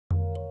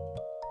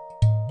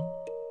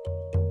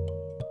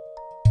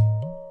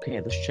Okay,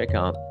 let's check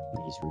out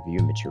these review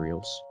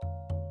materials.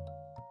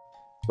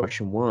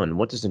 Question 1.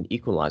 What does an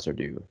equalizer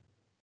do?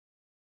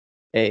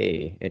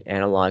 A. It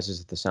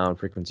analyzes the sound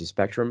frequency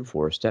spectrum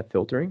for step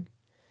filtering.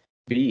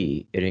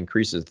 B. It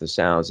increases the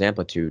sound's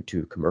amplitude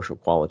to commercial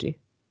quality.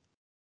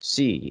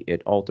 C.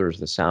 It alters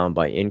the sound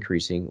by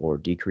increasing or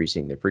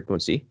decreasing the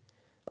frequency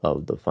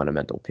of the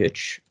fundamental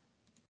pitch.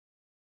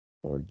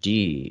 Or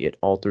D. It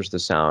alters the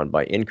sound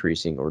by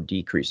increasing or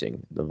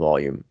decreasing the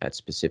volume at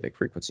specific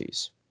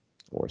frequencies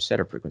or set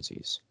of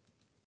frequencies.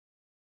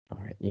 All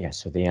right, yeah,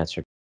 so the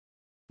answer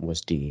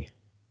was D.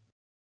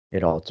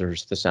 It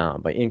alters the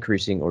sound by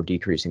increasing or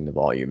decreasing the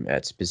volume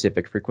at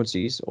specific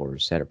frequencies or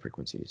set of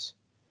frequencies.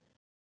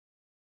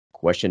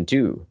 Question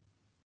 2.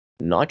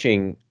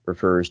 Notching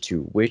refers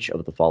to which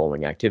of the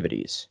following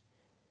activities?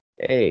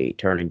 A.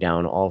 Turning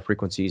down all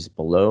frequencies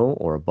below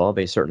or above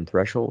a certain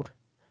threshold.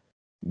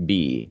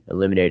 B.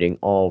 Eliminating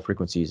all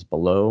frequencies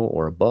below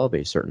or above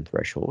a certain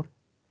threshold.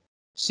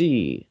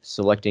 C.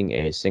 Selecting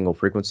a single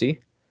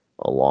frequency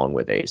along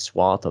with a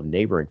swath of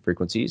neighboring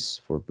frequencies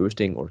for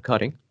boosting or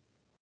cutting.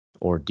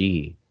 Or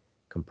D.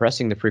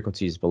 Compressing the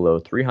frequencies below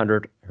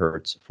 300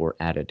 Hz for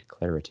added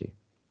clarity.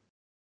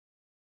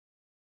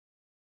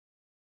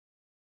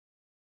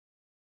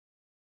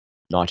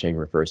 Notching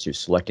refers to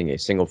selecting a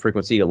single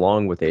frequency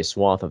along with a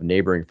swath of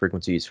neighboring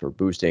frequencies for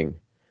boosting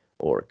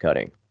or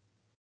cutting.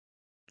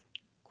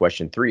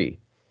 Question 3.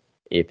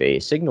 If a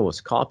signal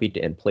is copied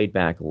and played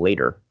back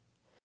later,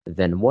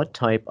 then what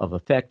type of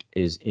effect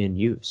is in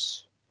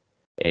use?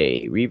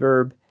 A.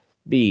 Reverb,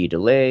 B.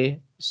 Delay,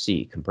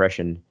 C.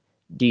 Compression,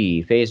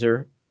 D.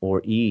 Phaser,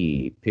 or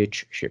E.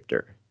 Pitch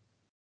shifter.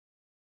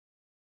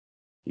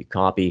 You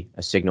copy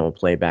a signal and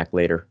play back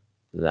later,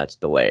 that's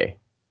delay,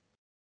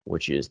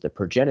 which is the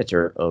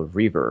progenitor of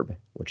reverb,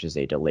 which is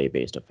a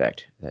delay-based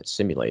effect that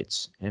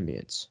simulates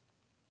ambience.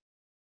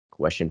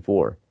 Question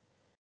 4.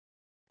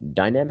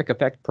 Dynamic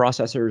effect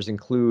processors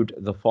include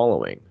the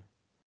following.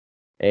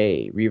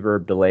 A.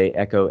 Reverb, delay,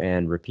 echo,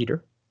 and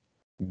repeater.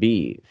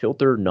 B.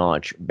 Filter,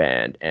 notch,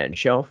 band, and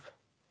shelf.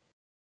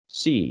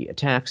 C.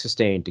 Attack,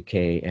 sustain,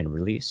 decay, and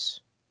release.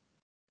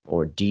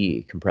 Or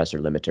D. Compressor,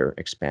 limiter,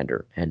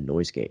 expander, and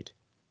noise gate.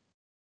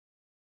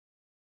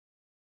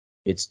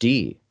 It's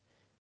D.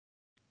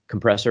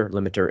 Compressor,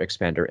 limiter,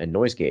 expander, and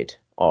noise gate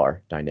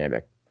are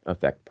dynamic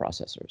effect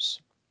processors.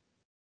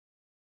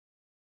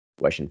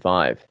 Question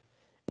 5.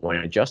 When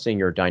adjusting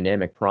your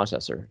dynamic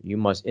processor, you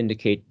must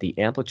indicate the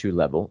amplitude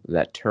level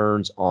that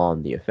turns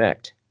on the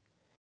effect.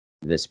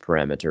 This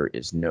parameter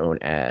is known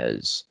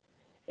as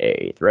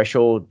A.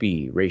 Threshold,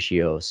 B.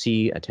 Ratio,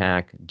 C.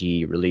 Attack,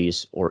 D.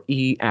 Release, or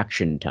E.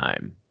 Action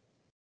time.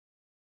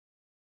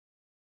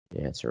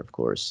 The answer, of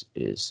course,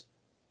 is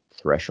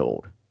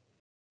threshold.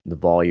 The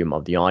volume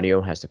of the audio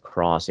has to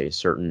cross a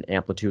certain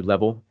amplitude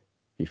level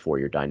before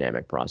your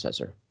dynamic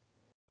processor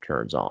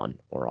turns on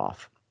or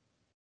off.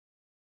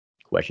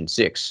 Question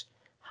 6.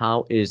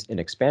 How is an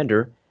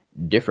expander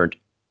different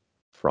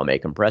from a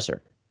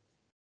compressor?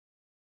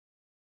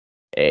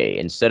 A.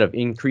 Instead of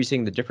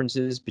increasing the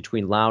differences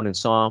between loud and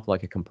soft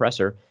like a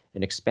compressor,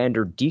 an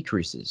expander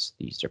decreases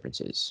these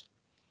differences.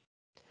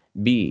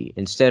 B.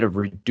 Instead of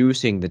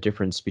reducing the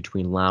difference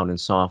between loud and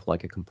soft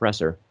like a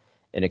compressor,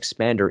 an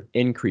expander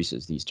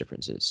increases these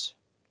differences.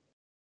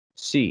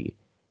 C.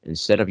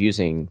 Instead of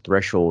using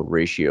threshold,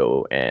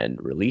 ratio,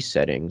 and release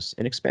settings,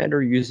 an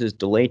expander uses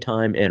delay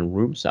time and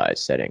room size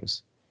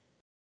settings.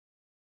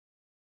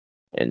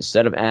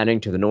 Instead of adding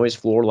to the noise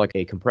floor like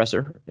a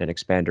compressor, an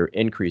expander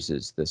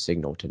increases the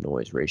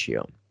signal-to-noise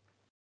ratio.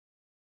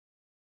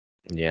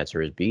 And the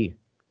answer is B.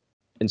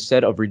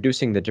 Instead of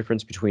reducing the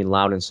difference between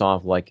loud and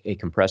soft like a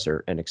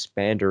compressor, an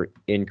expander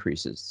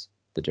increases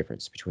the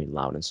difference between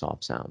loud and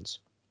soft sounds.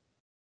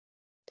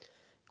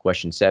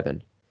 Question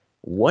 7.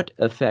 What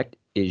effect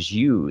is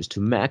used to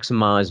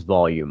maximize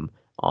volume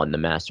on the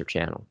master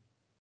channel?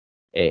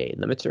 A.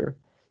 Limiter,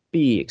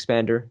 B.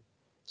 Expander,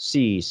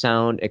 C.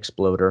 Sound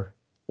exploder,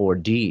 or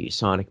D.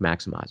 Sonic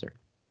maximizer.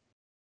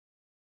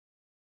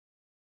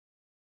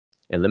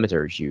 A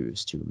limiter is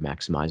used to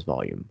maximize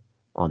volume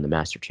on the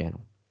master channel.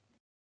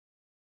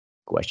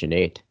 Question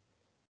 8.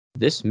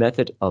 This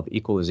method of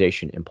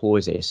equalization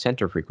employs a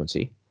center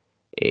frequency,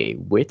 a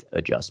width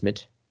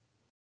adjustment,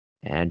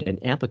 and an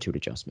amplitude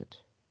adjustment.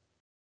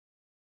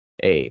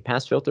 A.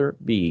 Pass filter,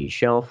 B.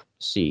 Shelf,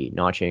 C.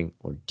 Notching,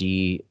 or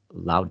D.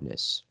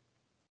 Loudness.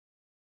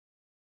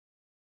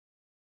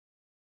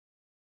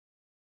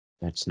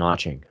 That's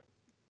notching.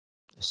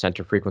 A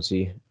center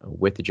frequency, a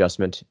width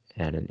adjustment,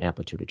 and an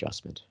amplitude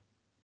adjustment.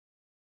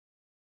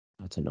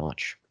 That's a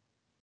notch.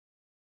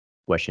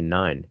 Question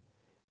 9.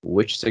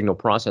 Which signal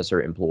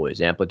processor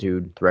employs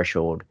amplitude,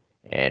 threshold,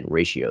 and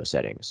ratio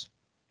settings?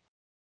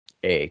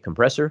 A.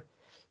 Compressor,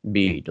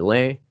 B.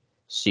 Delay,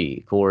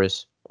 C.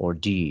 Chorus, or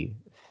D.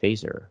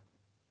 Phaser.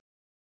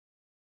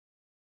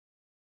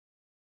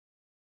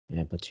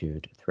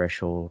 Amplitude,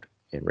 threshold,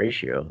 and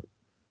ratio.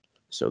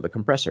 So the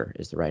compressor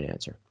is the right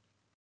answer.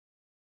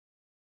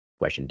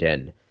 Question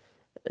 10.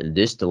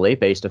 This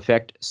delay-based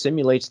effect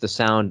simulates the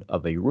sound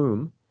of a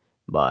room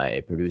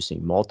by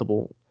producing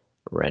multiple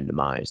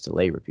randomized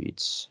delay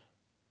repeats?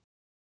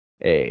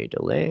 A.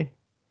 Delay,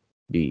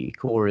 B.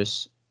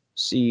 Chorus,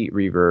 C.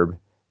 Reverb,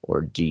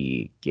 or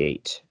D.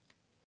 Gate?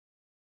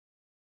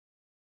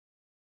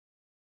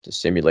 To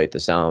simulate the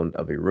sound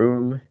of a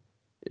room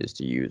is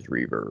to use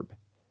reverb.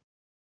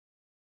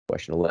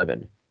 Question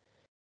 11.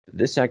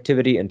 This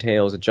activity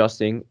entails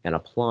adjusting and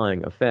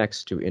applying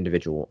effects to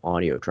individual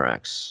audio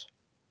tracks.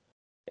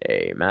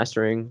 A.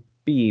 Mastering,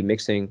 B.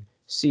 Mixing,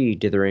 C.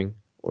 Dithering,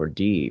 or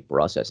D.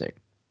 Processing.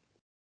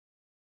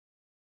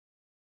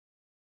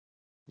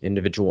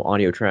 Individual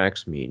audio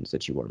tracks means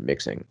that you are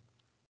mixing.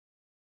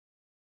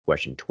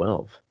 Question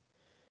 12.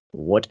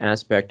 What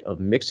aspect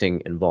of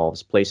mixing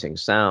involves placing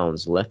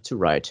sounds left to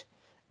right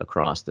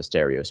across the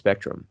stereo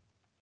spectrum?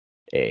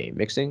 A.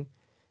 Mixing,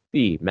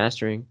 B.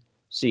 Mastering,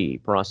 C.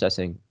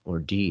 Processing, or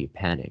D.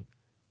 Panning?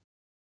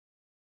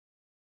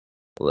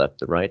 Left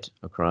to right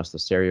across the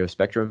stereo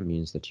spectrum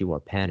means that you are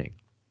panning.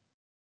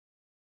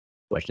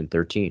 Question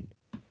 13.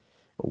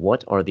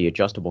 What are the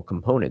adjustable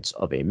components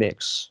of a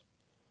mix?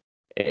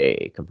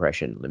 A.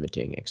 Compression,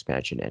 limiting,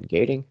 expansion, and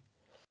gating.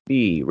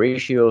 B.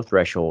 Ratio,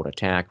 threshold,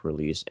 attack,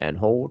 release, and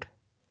hold.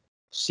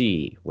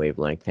 C.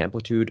 Wavelength,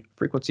 amplitude,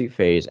 frequency,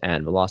 phase,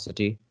 and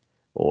velocity.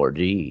 Or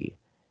D.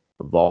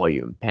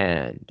 Volume,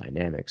 pan,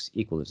 dynamics,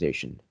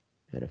 equalization,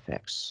 and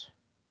effects.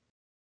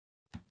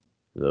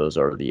 Those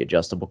are the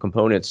adjustable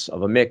components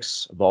of a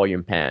mix: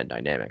 volume, pan,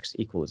 dynamics,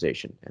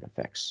 equalization, and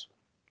effects.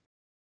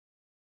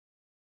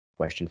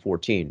 Question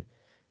 14.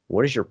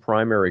 What is your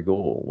primary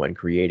goal when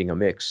creating a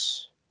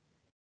mix?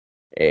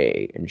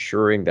 A.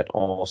 Ensuring that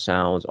all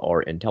sounds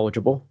are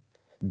intelligible.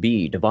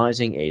 B.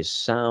 Devising a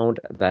sound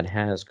that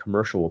has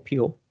commercial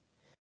appeal.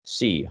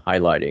 C.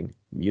 Highlighting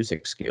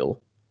music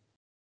skill.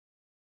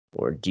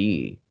 Or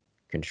D.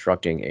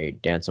 Constructing a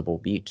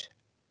danceable beat.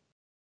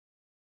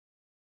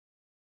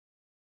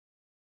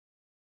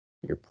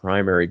 Your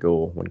primary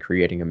goal when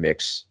creating a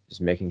mix is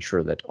making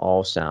sure that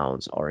all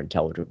sounds are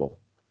intelligible.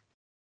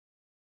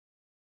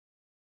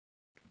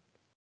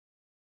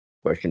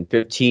 Question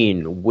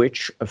 15.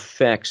 Which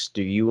effects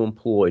do you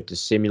employ to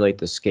simulate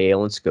the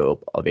scale and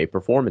scope of a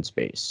performance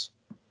space?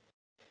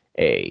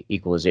 A.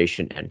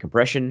 Equalization and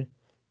compression.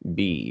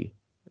 B.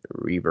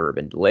 Reverb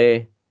and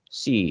delay.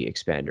 C.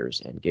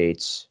 Expanders and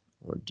gates.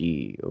 Or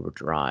D.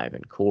 Overdrive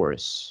and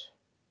chorus.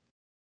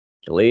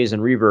 Delays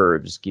and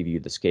reverbs give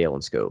you the scale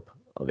and scope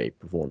of a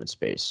performance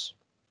space.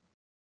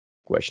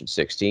 Question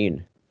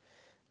 16.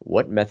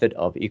 What method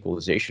of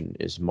equalization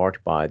is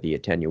marked by the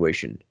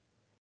attenuation?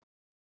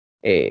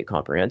 A.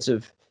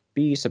 Comprehensive,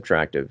 B.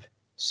 Subtractive,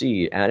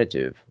 C.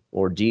 Additive,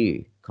 or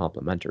D.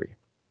 Complementary?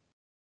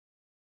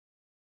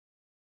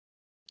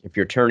 If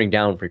you're turning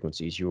down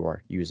frequencies, you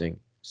are using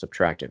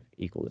subtractive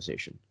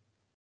equalization.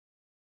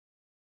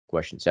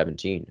 Question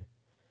 17.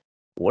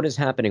 What is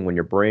happening when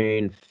your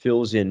brain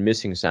fills in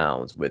missing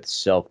sounds with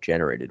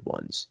self-generated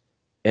ones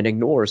and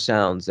ignores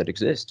sounds that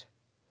exist?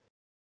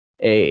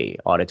 A.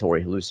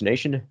 Auditory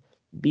hallucination,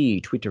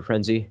 B. Tweeter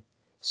frenzy,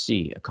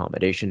 C.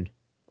 Accommodation,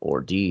 or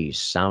D.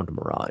 Sound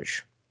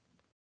mirage?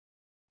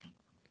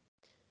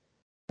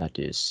 That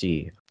is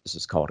C. This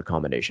is called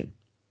accommodation.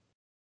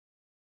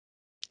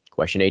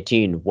 Question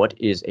 18. What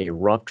is a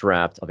rough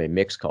draft of a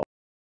mix called?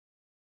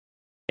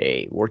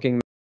 A. Working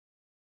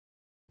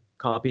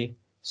copy,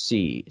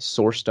 C.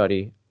 Source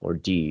study, or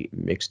D.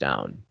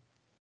 Mixdown?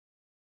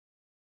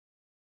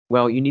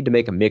 Well, you need to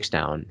make a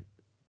mixdown,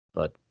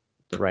 but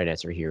the right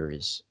answer here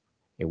is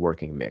a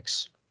working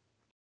mix.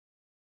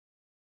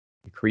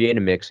 You create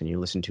a mix and you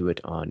listen to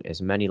it on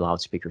as many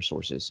loudspeaker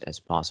sources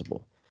as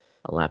possible.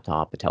 A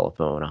laptop, a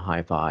telephone, a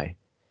hi-fi,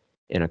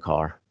 in a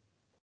car.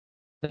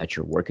 That's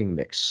your working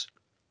mix.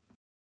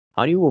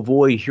 How do you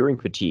avoid hearing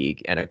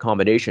fatigue and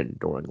accommodation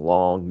during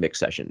long mix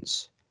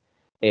sessions?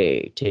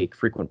 A. Take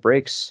frequent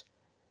breaks.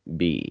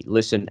 B.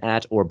 Listen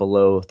at or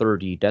below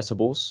 30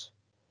 decibels.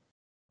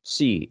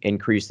 C.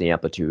 Increase the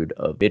amplitude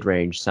of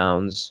mid-range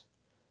sounds.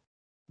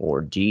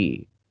 Or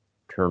D.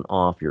 Turn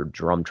off your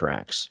drum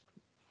tracks.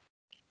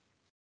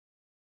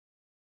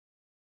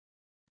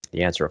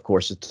 The answer, of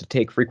course, is to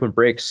take frequent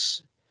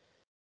breaks.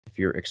 If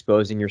you're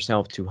exposing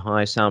yourself to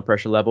high sound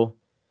pressure level,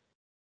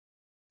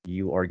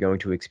 you are going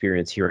to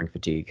experience hearing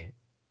fatigue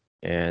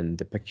and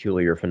the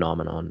peculiar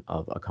phenomenon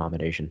of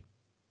accommodation.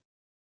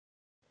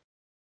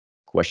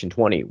 Question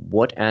 20.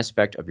 What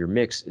aspect of your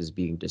mix is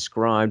being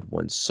described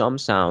when some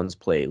sounds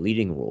play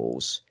leading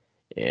roles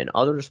and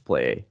others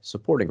play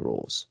supporting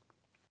roles?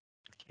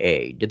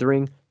 A.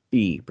 Dithering,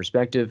 B.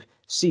 Perspective,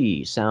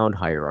 C. Sound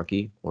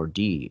hierarchy, or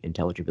D.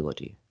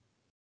 Intelligibility?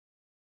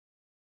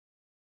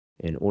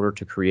 In order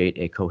to create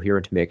a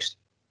coherent mix,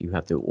 you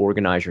have to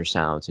organize your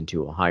sounds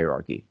into a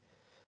hierarchy.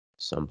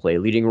 Some play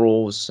leading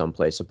roles, some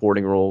play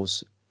supporting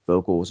roles.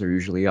 Vocals are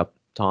usually up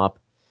top.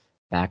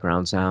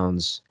 Background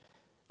sounds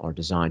are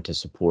designed to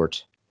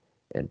support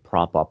and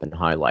prop up and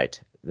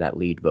highlight that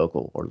lead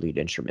vocal or lead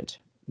instrument.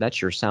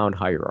 That's your sound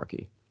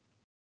hierarchy.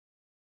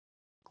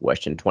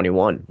 Question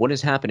 21. What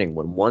is happening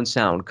when one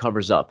sound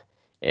covers up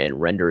and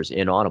renders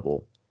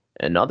inaudible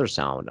another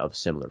sound of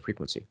similar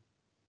frequency?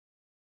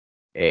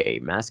 A,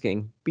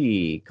 masking,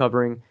 B,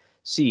 covering,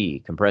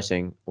 C,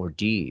 compressing, or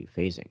D,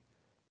 phasing.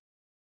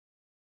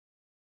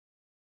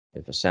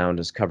 If a sound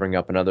is covering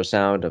up another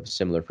sound of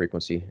similar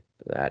frequency,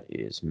 that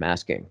is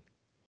masking.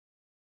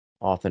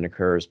 Often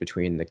occurs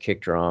between the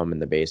kick drum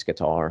and the bass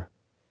guitar,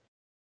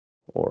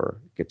 or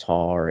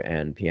guitar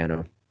and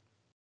piano.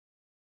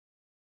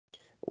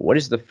 What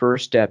is the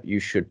first step you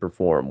should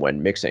perform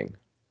when mixing?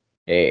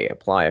 A,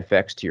 apply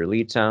effects to your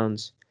lead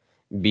sounds.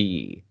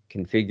 B,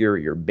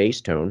 configure your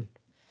bass tone.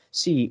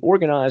 C,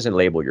 organize and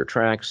label your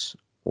tracks.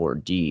 Or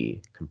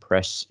D,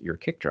 compress your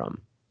kick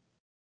drum.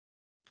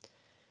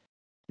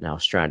 Now,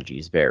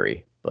 strategies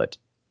vary, but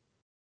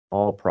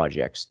all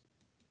projects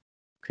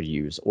could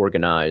use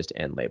organized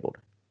and labeled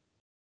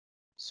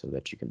so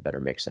that you can better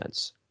make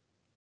sense.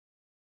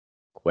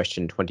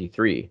 Question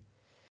 23.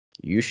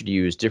 You should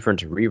use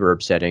different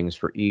reverb settings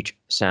for each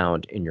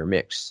sound in your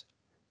mix.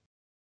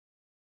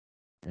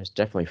 That's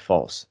definitely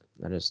false.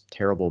 That is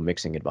terrible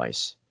mixing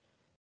advice.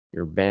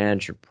 Your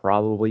band should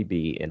probably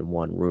be in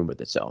one room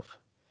with itself.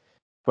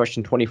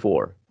 Question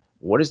 24.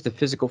 What is the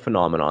physical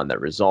phenomenon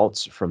that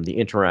results from the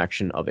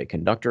interaction of a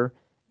conductor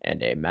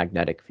and a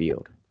magnetic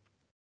field?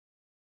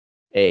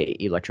 A,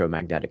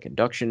 electromagnetic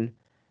induction.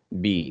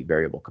 B,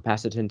 variable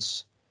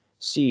capacitance.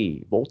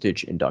 C,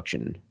 voltage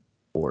induction.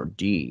 Or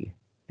D,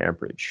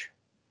 amperage.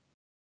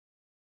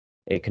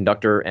 A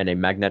conductor and a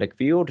magnetic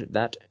field,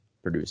 that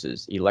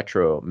produces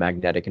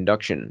electromagnetic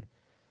induction,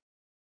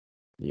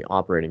 the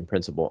operating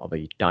principle of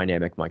a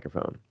dynamic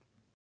microphone.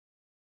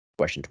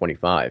 Question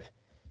 25.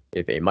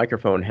 If a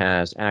microphone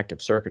has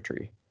active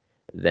circuitry,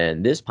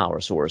 then this power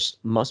source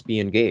must be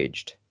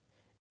engaged.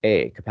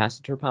 A,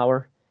 capacitor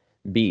power.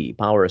 B,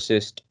 power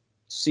assist.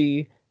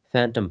 C,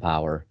 phantom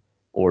power.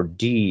 Or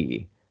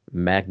D,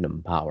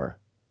 magnum power.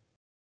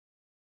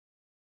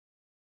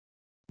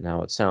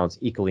 Now, it sounds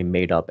equally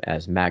made up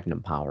as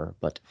magnum power,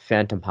 but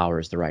phantom power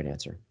is the right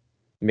answer.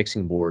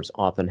 Mixing boards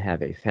often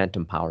have a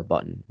phantom power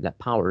button that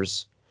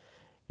powers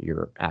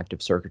your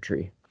active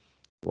circuitry,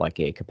 like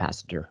a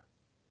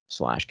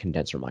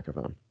capacitor/condenser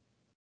microphone.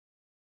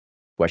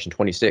 Question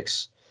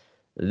 26.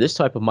 This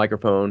type of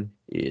microphone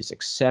is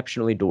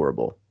exceptionally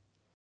durable.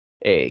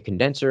 A,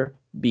 condenser.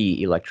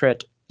 B,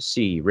 electret.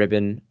 C,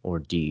 ribbon. Or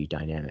D,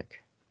 dynamic.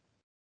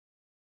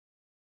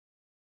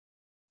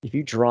 If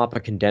you drop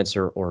a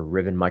condenser or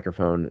ribbon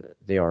microphone,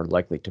 they are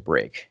likely to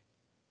break.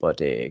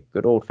 But a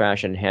good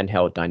old-fashioned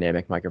handheld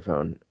dynamic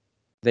microphone,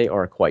 they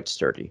are quite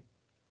sturdy,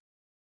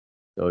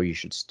 though you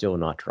should still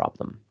not drop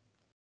them.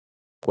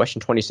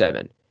 Question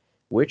 27.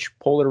 Which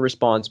polar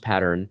response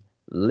pattern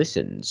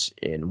listens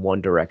in one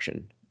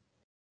direction?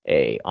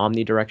 A,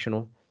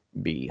 omnidirectional.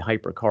 B,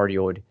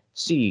 hypercardioid.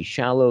 C,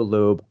 shallow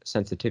lobe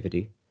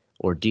sensitivity.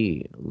 Or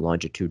D,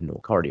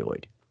 longitudinal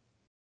cardioid.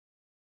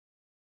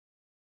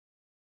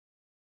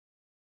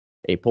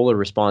 A polar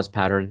response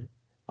pattern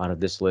out of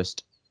this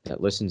list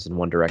that listens in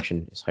one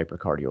direction is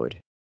hypercardioid,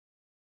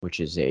 which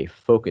is a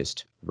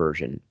focused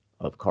version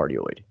of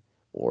cardioid,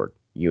 or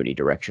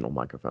unidirectional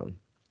microphone.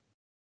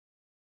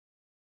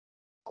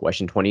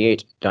 Question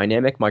 28.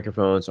 Dynamic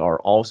microphones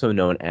are also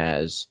known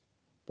as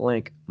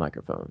blank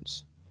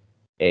microphones.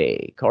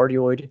 A,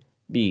 cardioid.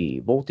 B,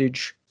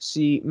 voltage.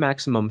 C,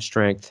 maximum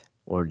strength.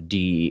 Or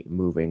D,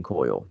 moving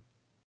coil.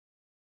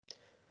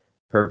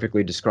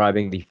 Perfectly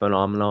describing the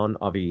phenomenon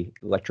of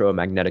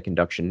electromagnetic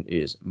induction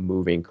is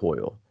moving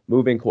coil.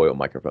 Moving coil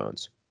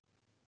microphones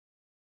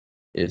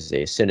is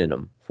a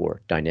synonym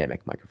for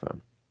dynamic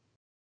microphone.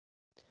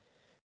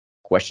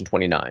 Question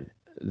 29.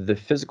 The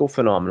physical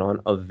phenomenon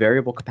of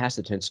variable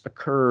capacitance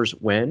occurs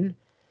when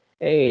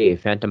A,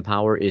 phantom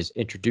power is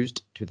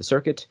introduced to the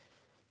circuit.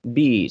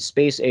 B,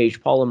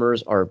 space-age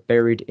polymers are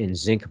buried in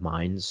zinc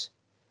mines.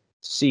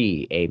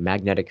 C, a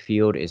magnetic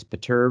field is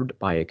perturbed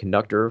by a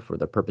conductor for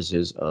the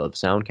purposes of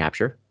sound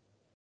capture.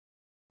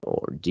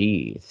 Or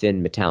D,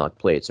 thin metallic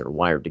plates are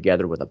wired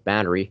together with a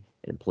battery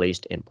and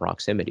placed in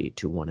proximity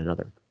to one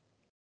another.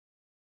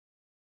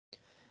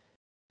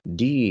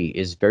 D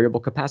is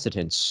variable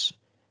capacitance,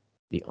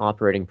 the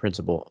operating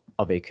principle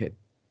of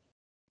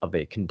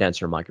a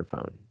condenser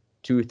microphone.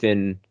 Two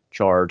thin,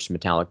 charged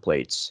metallic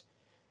plates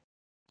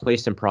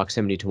placed in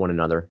proximity to one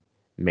another,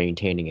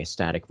 maintaining a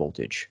static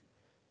voltage.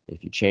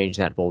 If you change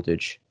that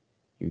voltage,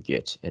 you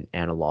get an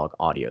analog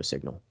audio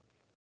signal.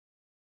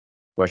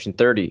 Question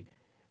 30.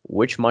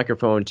 Which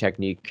microphone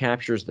technique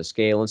captures the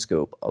scale and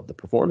scope of the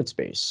performance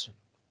bass?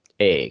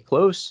 A,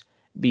 close.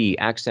 B,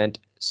 accent.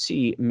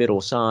 C,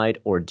 middle side.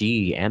 Or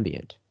D,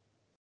 ambient.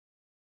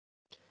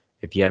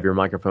 If you have your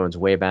microphones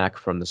way back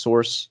from the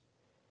source,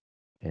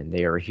 and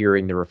they are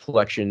hearing the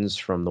reflections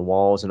from the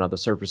walls and other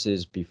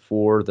surfaces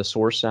before the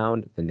source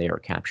sound, then they are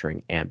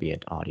capturing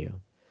ambient audio.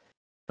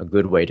 A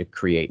good way to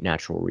create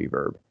natural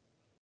reverb.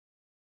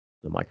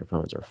 The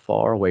microphones are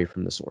far away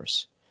from the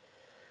source.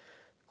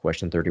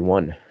 Question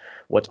 31.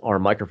 What are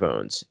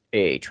microphones?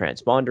 A,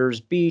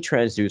 transponders. B,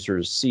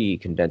 transducers. C,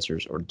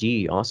 condensers. Or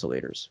D,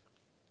 oscillators.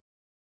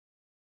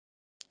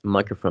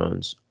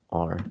 Microphones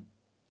are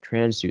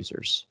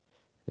transducers.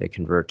 They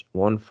convert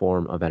one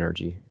form of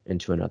energy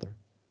into another.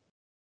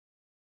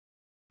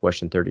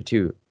 Question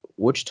 32.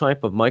 Which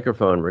type of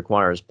microphone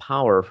requires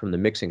power from the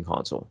mixing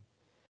console?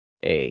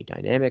 A.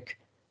 Dynamic,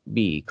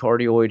 B.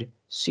 Cardioid,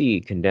 C.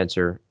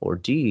 Condenser, or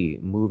D.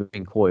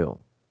 Moving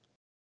coil?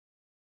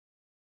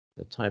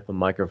 The type of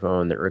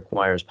microphone that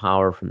requires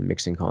power from the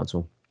mixing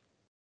console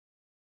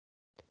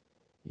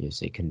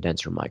is a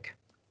condenser mic.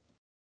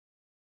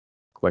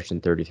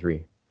 Question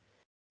 33.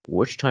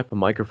 Which type of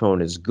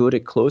microphone is good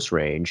at close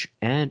range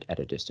and at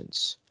a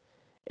distance?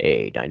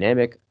 A.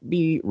 Dynamic,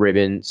 B.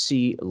 Ribbon,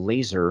 C.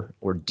 Laser,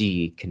 or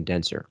D.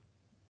 Condenser?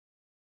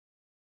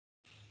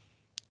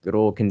 Good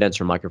old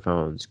condenser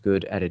microphones,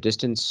 good at a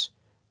distance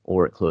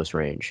or at close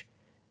range.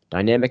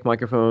 Dynamic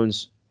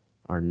microphones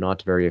are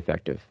not very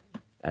effective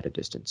at a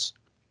distance.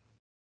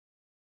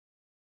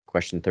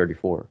 Question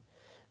 34.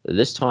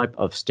 This type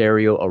of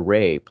stereo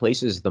array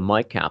places the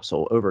mic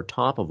capsule over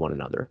top of one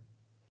another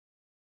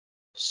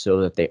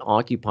so that they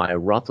occupy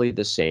roughly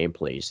the same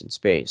place in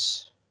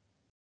space.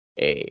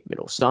 A.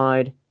 Middle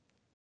side,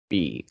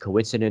 B.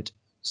 Coincident,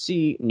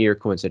 C. Near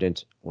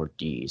coincident, or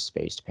D.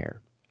 Spaced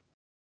pair.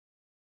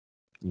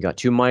 You got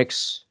two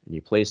mics, and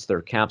you place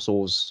their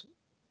capsules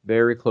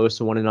very close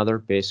to one another,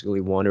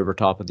 basically one over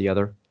top of the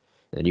other,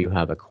 and you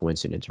have a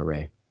coincident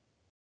array.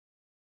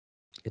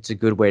 It's a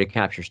good way to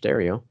capture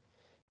stereo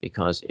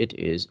because it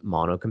is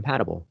mono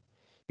compatible.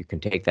 You can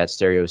take that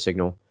stereo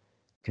signal,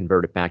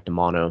 convert it back to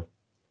mono,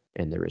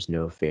 and there is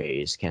no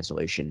phase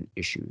cancellation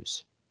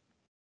issues.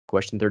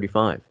 Question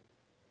 35.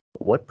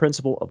 What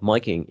principle of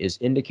miking is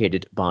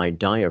indicated by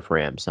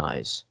diaphragm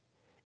size?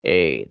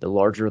 A. The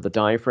larger the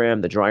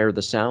diaphragm, the drier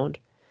the sound.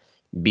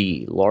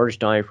 B. Large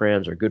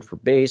diaphragms are good for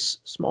bass,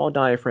 small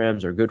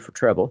diaphragms are good for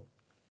treble.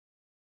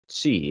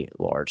 C.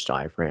 Large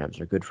diaphragms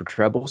are good for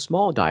treble,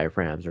 small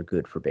diaphragms are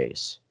good for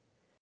bass.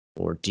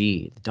 Or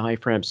D. The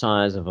diaphragm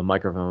size of a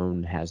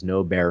microphone has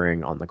no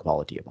bearing on the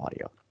quality of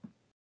audio.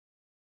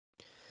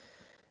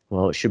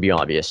 Well, it should be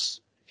obvious.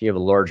 If you have a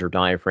larger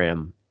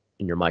diaphragm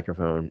in your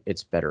microphone,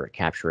 it's better at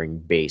capturing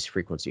bass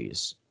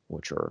frequencies,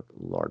 which are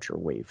larger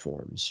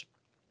waveforms.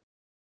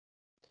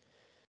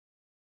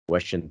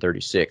 Question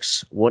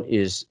 36. What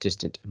is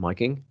distant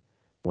miking?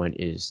 When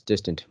is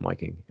distant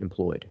miking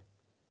employed?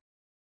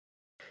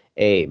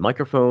 A.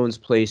 Microphones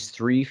placed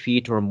 3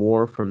 feet or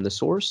more from the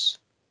source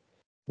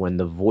when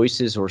the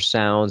voices or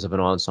sounds of an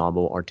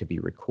ensemble are to be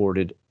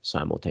recorded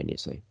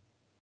simultaneously.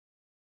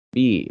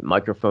 B.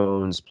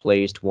 Microphones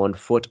placed 1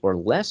 foot or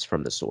less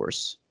from the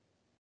source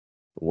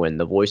when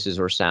the voices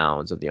or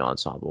sounds of the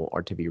ensemble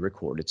are to be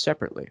recorded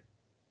separately.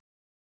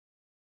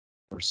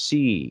 Or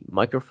C.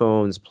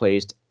 Microphones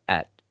placed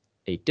at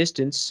a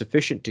distance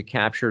sufficient to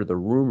capture the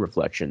room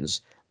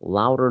reflections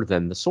louder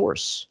than the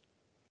source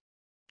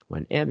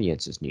when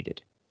ambience is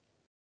needed.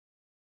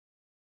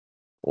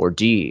 Or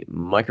D.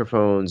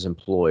 Microphones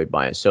employed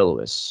by a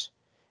soloist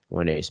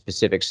when a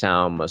specific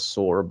sound must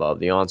soar above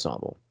the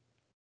ensemble.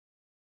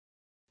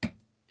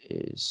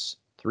 Is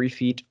 3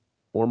 feet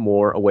or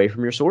more away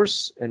from your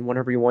source, and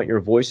whenever you want your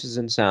voices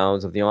and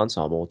sounds of the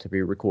ensemble to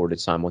be recorded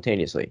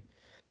simultaneously,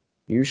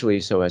 usually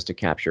so as to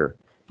capture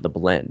the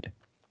blend.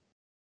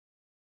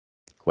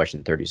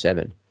 Question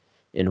 37.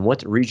 In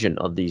what region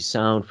of the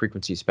sound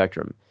frequency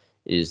spectrum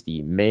is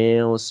the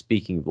male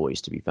speaking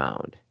voice to be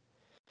found?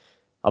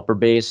 Upper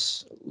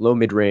bass, low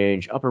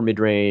mid-range, upper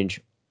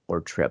mid-range,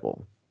 or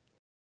treble?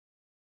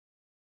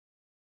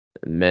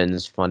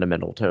 Men's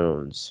fundamental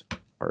tones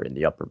are in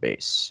the upper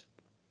bass.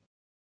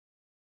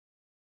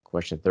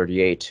 Question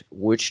 38.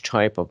 Which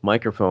type of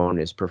microphone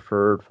is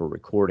preferred for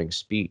recording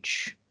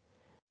speech?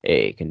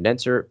 A.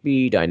 Condenser,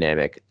 B.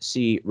 Dynamic,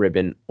 C.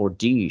 Ribbon, or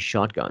D.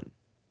 Shotgun?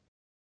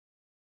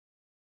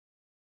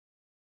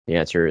 The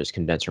answer is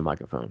condenser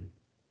microphone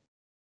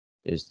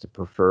is the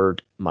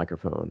preferred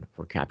microphone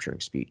for capturing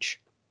speech.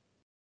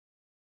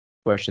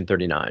 Question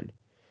 39.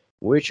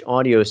 Which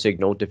audio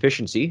signal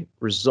deficiency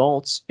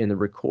results in the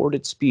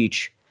recorded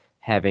speech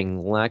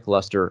having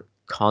lackluster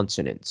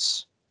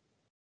consonants?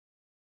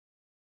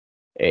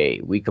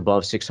 A. Weak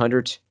above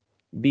 600,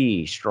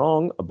 B.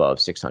 Strong above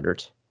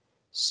 600,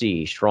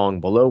 C. Strong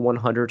below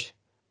 100,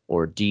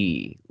 or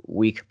D.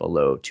 Weak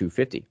below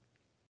 250.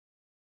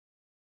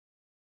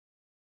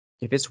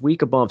 If it's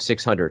weak above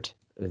 600,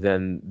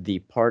 then the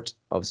part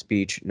of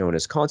speech known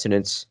as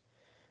consonants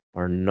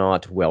are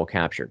not well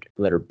captured.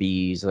 Letter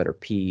B's, letter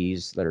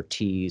P's, letter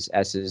T's,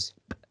 S's,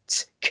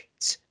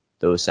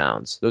 those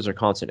sounds, those are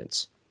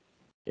consonants.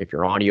 If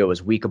your audio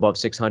is weak above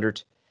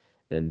 600,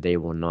 then they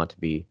will not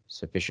be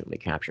sufficiently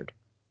captured.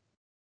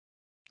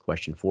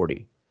 Question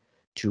 40.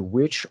 To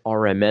which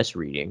RMS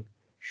reading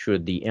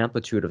should the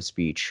amplitude of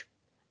speech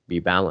be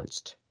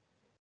balanced?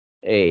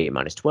 A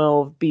minus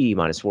 12, B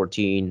minus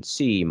 14,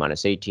 C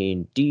minus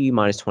 18, D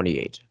minus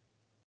 28.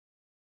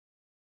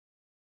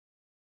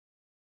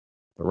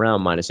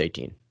 Around minus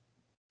 18.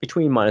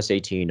 Between minus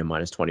 18 and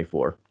minus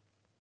 24.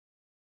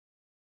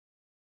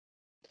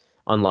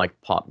 Unlike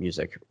pop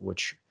music,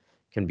 which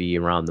can be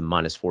around the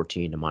minus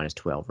 14 to minus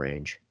 12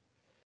 range,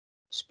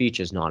 speech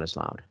is not as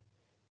loud.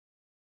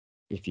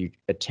 If you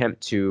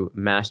attempt to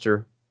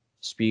master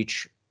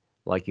speech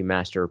like you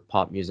master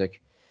pop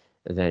music,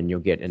 then you'll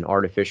get an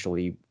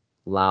artificially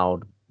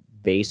loud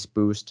bass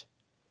boost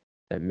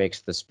that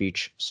makes the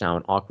speech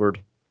sound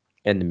awkward,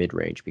 and the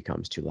mid-range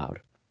becomes too loud,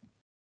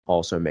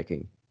 also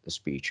making the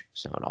speech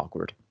sound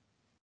awkward.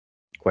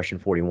 Question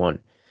 41.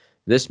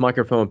 This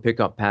microphone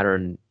pickup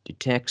pattern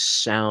detects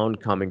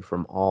sound coming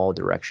from all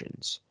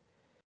directions.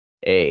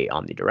 A,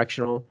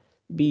 omnidirectional,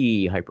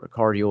 B,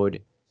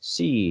 hypercardioid,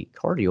 C,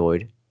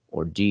 cardioid,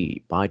 or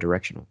D,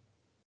 bidirectional.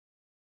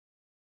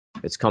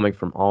 It's coming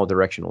from all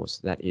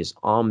directionals. That is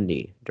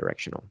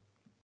omnidirectional.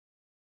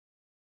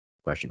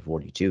 Question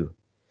 42.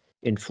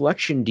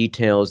 Inflection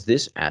details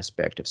this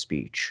aspect of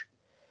speech.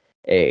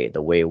 A,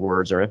 the way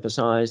words are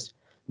emphasized.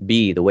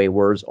 B, the way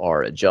words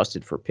are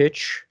adjusted for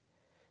pitch.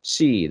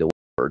 C, the way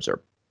words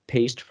are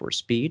paced for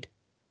speed.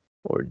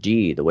 Or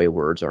D, the way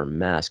words are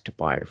masked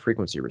by a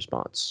frequency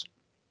response.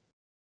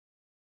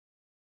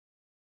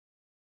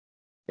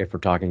 If we're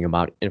talking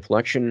about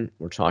inflection,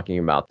 we're talking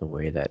about the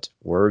way that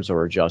words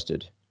are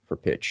adjusted for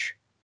pitch.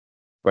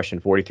 Question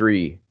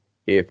 43.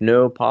 If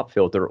no pop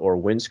filter or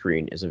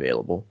windscreen is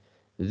available,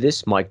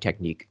 this mic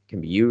technique can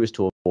be used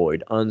to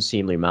avoid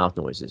unseemly mouth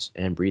noises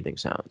and breathing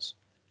sounds.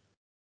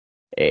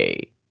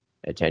 A,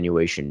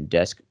 attenuation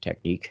desk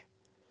technique.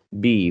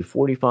 B,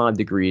 45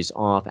 degrees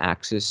off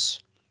axis.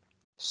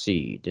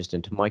 C,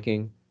 distant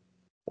miking.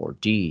 Or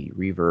D,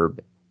 reverb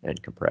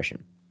and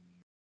compression.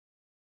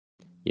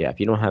 Yeah, if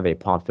you don't have a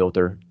pop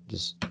filter,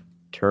 just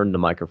turn the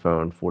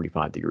microphone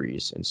 45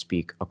 degrees and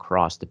speak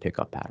across the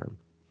pickup pattern.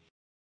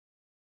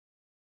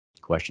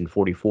 Question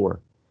 44.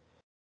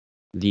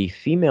 The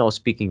female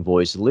speaking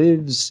voice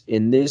lives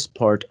in this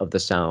part of the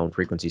sound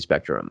frequency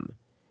spectrum.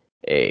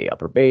 A,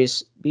 upper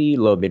bass, B,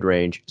 low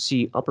mid-range,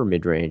 C, upper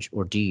mid-range,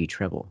 or D,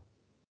 treble.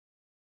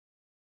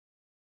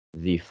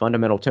 The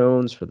fundamental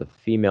tones for the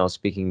female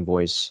speaking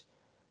voice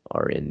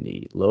are in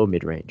the low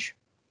mid-range.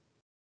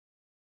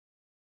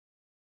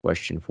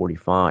 Question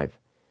 45.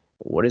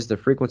 What is the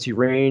frequency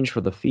range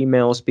for the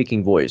female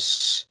speaking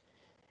voice?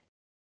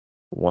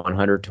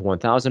 100 to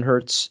 1000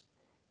 hertz,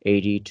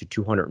 80 to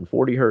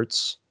 240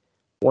 hertz,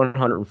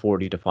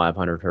 140 to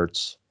 500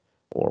 hertz,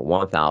 or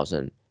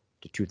 1000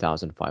 to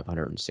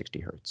 2560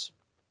 hertz.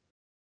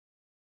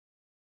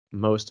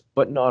 Most,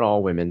 but not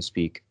all women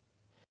speak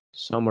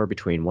somewhere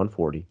between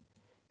 140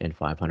 and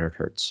 500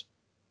 hertz.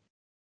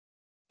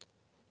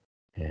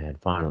 And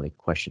finally,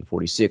 question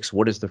 46.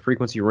 What is the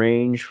frequency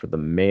range for the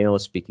male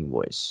speaking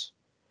voice?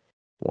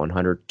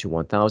 100 to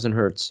 1000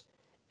 hertz,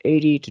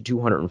 80 to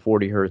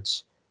 240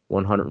 hertz,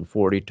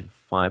 140 to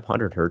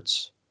 500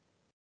 hertz,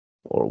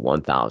 or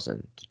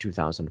 1000 to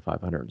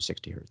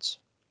 2560 hertz.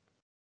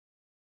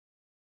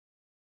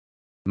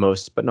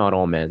 Most, but not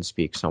all men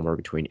speak somewhere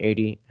between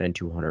 80 and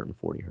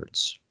 240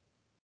 hertz.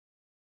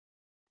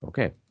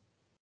 Okay.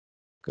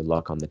 Good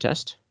luck on the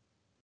test.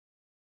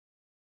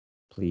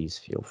 Please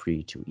feel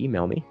free to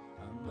email me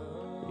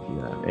if you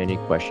have any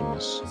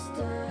questions,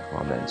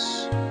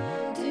 comments,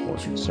 or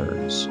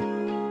concerns.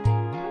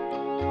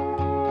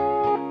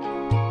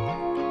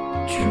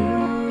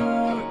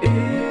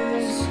 True